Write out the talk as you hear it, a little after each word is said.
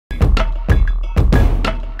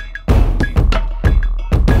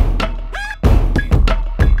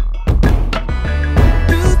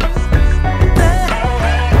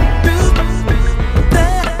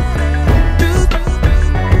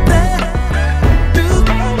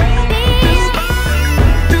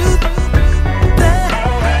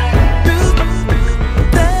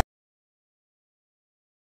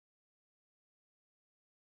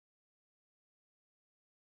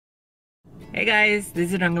Hey guys,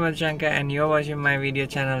 this is Arugambay and you're watching my video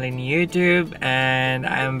channel in YouTube, and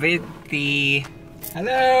I'm with the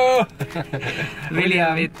hello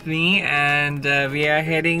William with me, and we are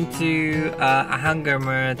heading to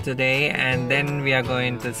Ahangama today, and then we are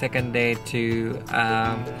going to the second day to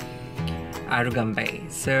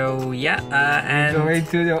Arugambay. So yeah, and going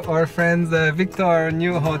to our friends Victor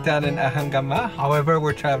new hotel in Ahangama. However,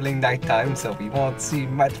 we're traveling nighttime, so we won't see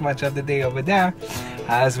much of the day over there,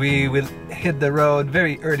 as we will hit the road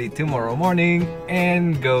very early tomorrow morning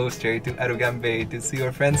and go straight to Arugambay to see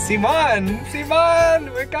our friend Simon.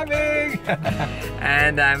 Simon, we're coming.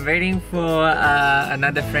 And I'm waiting for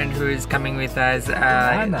another friend who is coming with us,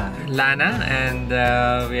 Lana, and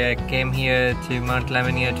we came here to Mount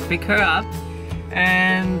Lamania to pick her up,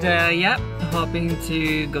 and yeah, hoping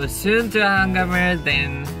to go soon to Ahangama,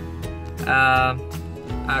 then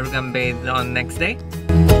Arugambay on next day.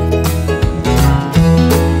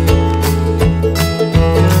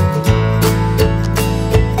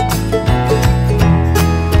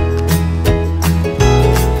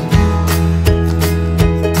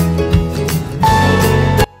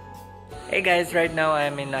 Hey guys, right now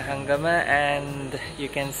I'm in Ahangama, and you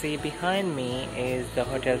can see behind me is the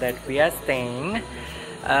hotel that we are staying.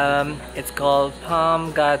 It's called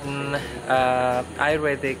Palmgarden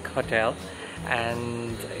Ayurvedic Hotel,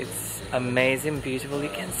 and it's amazing, beautiful. You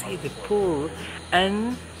can see the pool,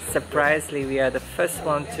 and surprisingly we are the first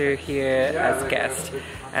one to here as guests,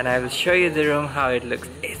 and I will show you the room, how it looks.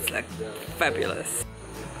 It's like fabulous.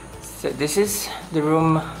 So this is the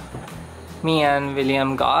room me and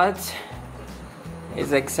William got.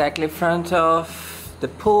 Is exactly in front of the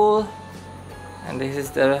pool, and this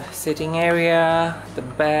is the sitting area, the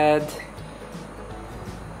bed,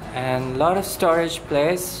 and a lot of storage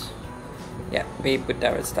place. Yeah, we put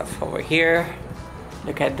our stuff over here.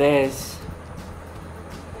 Look at this,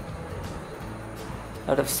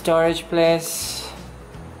 a lot of storage place,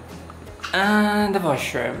 and the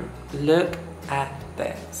washroom. Look at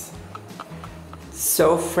this.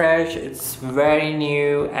 So fresh, it's very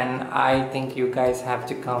new, and I think you guys have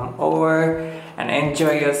to come over and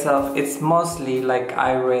enjoy yourself. It's mostly like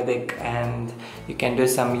Ayurvedic, and you can do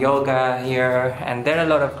some yoga here, and there are a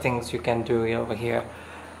lot of things you can do over here.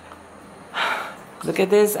 Look at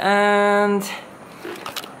this, and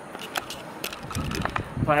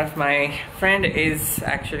one of my friend is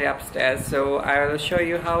actually upstairs, so I will show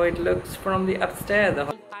you how it looks from the upstairs.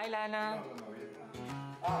 Hi Lana.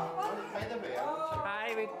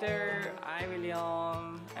 Hi Victor, hi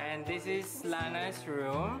William, and this is Lana's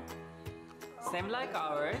room, same like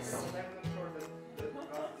ours,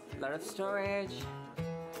 a lot of storage,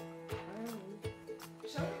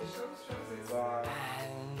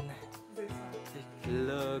 and it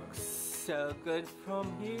looks so good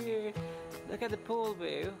from here. Look at the pool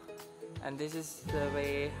view, and this is the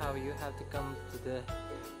way how you have to come to the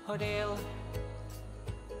hotel.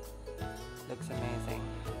 Looks amazing.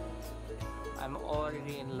 I'm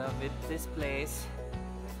already in love with this place,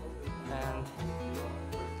 and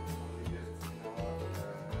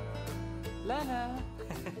Lana,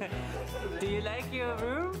 do you like your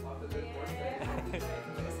room? Yes.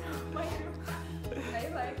 My room. I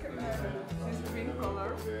like this green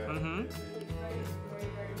color. Mm-hmm.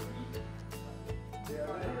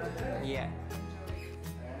 Yeah.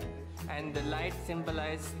 And the light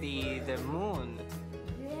symbolizes the moon.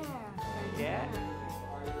 Yeah. Yeah.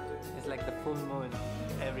 It's like the full moon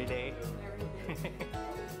every day.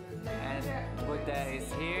 And Buddha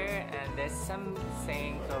is here, and there's some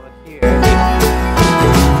sayings over here.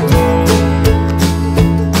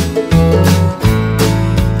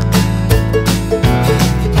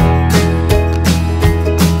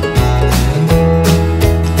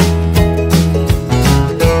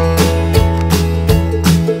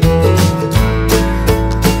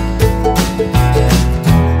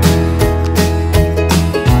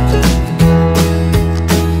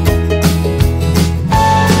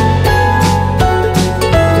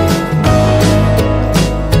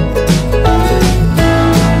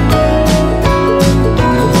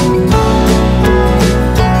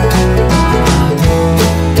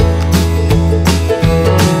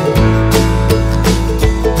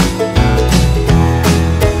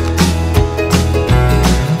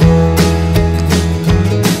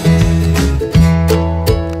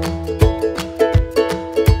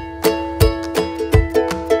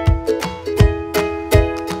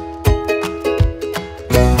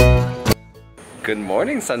 Good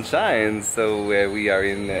morning, sunshine. So we are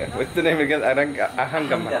in what's the name again?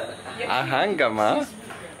 Ahangama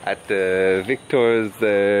at Victor's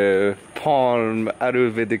Palm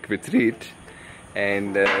Ayurvedic retreat,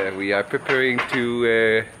 and we are preparing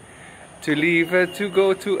to to leave to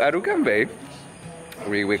go to Arugambay.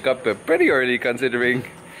 We wake up pretty early considering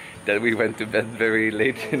that we went to bed very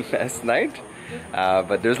late last night.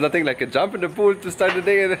 But there's nothing like a jump in the pool to start the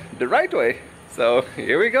day the right way. So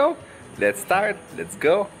here we go. Let's start. Let's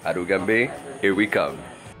go. Arugambay. Here we come.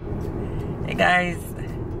 Hey guys,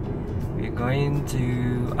 we're going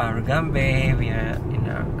to Arugambay. We are in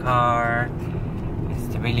our car.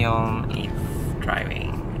 Mr. William is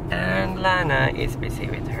driving and Lana is busy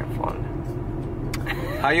with her phone.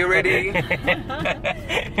 Are you ready?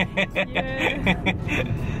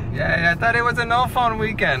 Yeah, I thought it was a no phone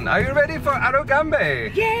weekend. Are you ready for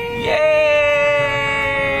Arugambay? Yay!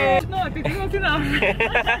 Yay! No, I think not enough.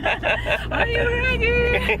 Are you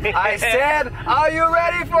ready? I said, are you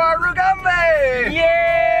ready for Arugambay?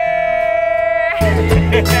 Yay!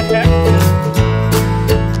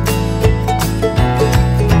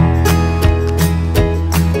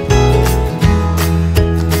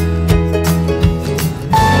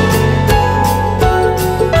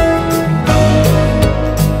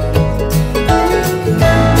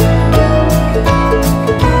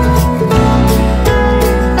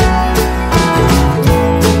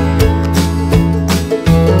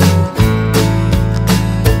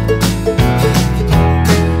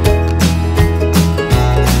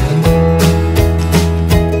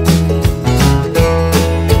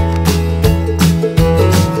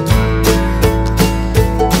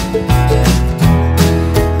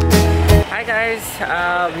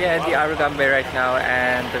 We are at the Arugambay right now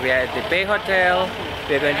and we are at the Bay Hotel.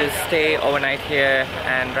 We are going to stay overnight here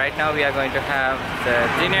and right now we are going to have the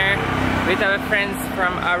dinner with our friends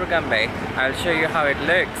from Arugambay. I'll show you how it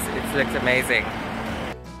looks. It looks amazing.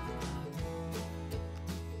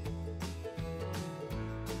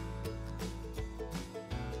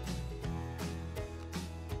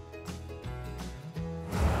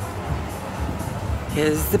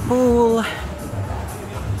 Here's the pool.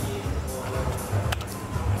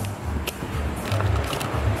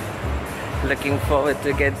 Looking forward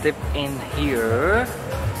to get dipped in here.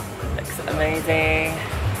 Looks amazing.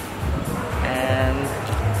 And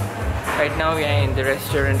right now we are in the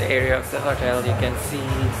restaurant area of the hotel. You can see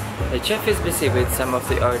the chef is busy with some of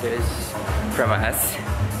the orders from us.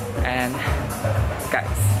 And guys,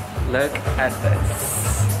 look at this.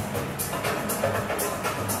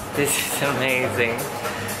 This is amazing.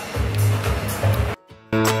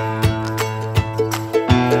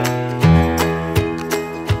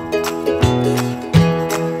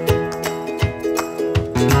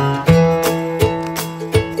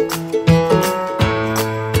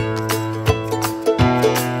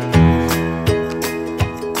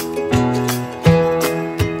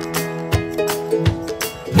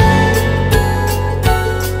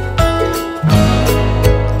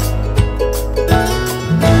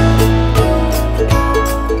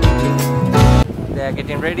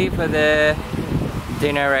 Getting ready for the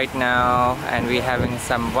dinner right now and we're having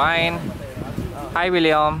some wine. Hi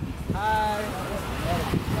William. Hi.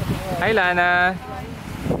 Hi Lana.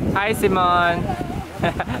 Hi Simon.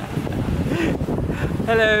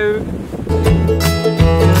 Hello.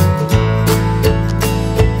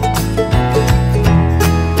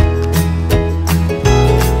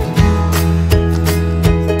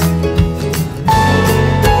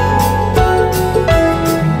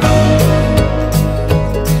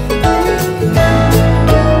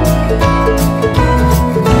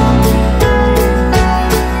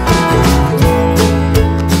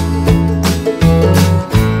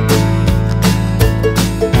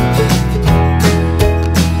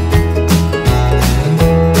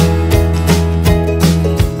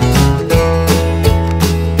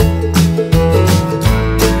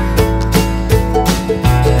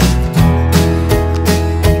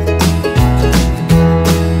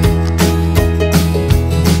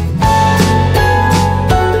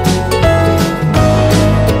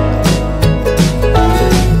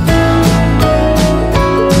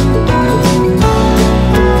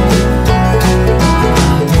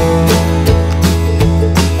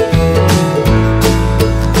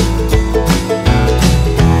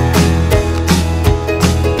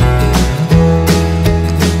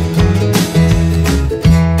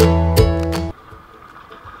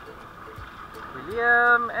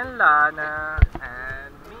 William and Lana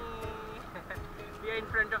and me. We are in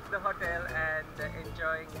front of the hotel and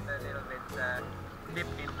enjoying the little bit dip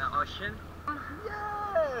in the ocean.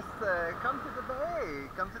 Yes, come to the bay.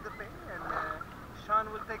 Come to the bay and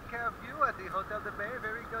Sean will take care of you at the Hotel the Bay.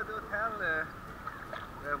 Very good hotel.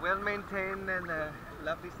 Well maintained and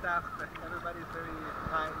lovely staff. Everybody's very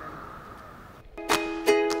kind and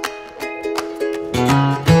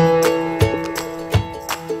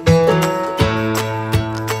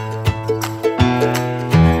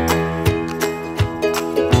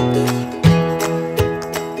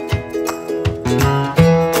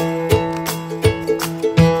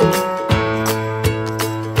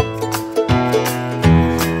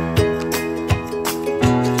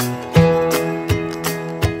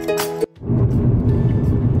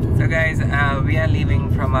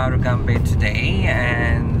Arugambay today,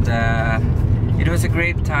 and it was a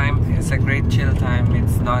great time. It's a great chill time.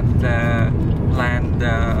 It's not planned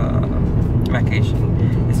vacation.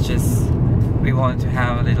 It's just we want to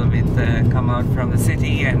have a little bit come out from the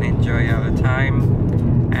city and enjoy our time.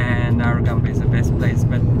 And Arugambay is the best place,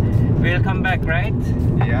 but we'll come back, right?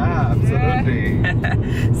 Yeah, absolutely.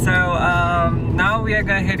 So now we are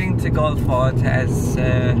heading to Golf Fort as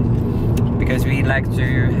because we like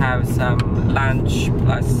to have some lunch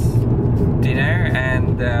plus dinner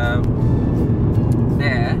and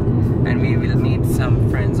there, and we will meet some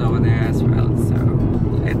friends over there as well. So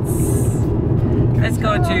let's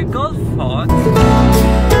go to Golf Fort.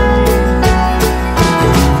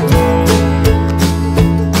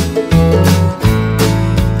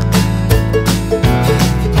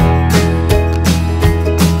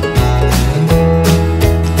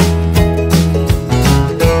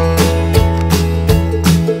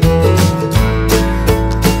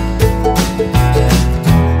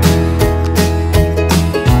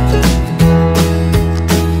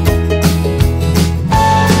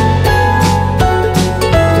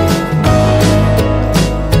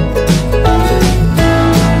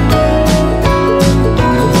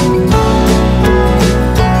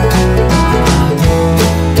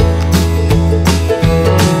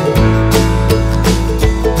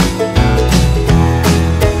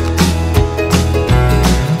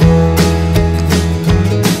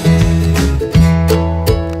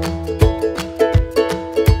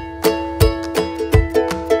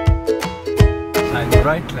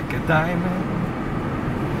 Bright like a diamond,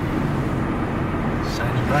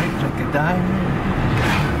 shine bright like a diamond.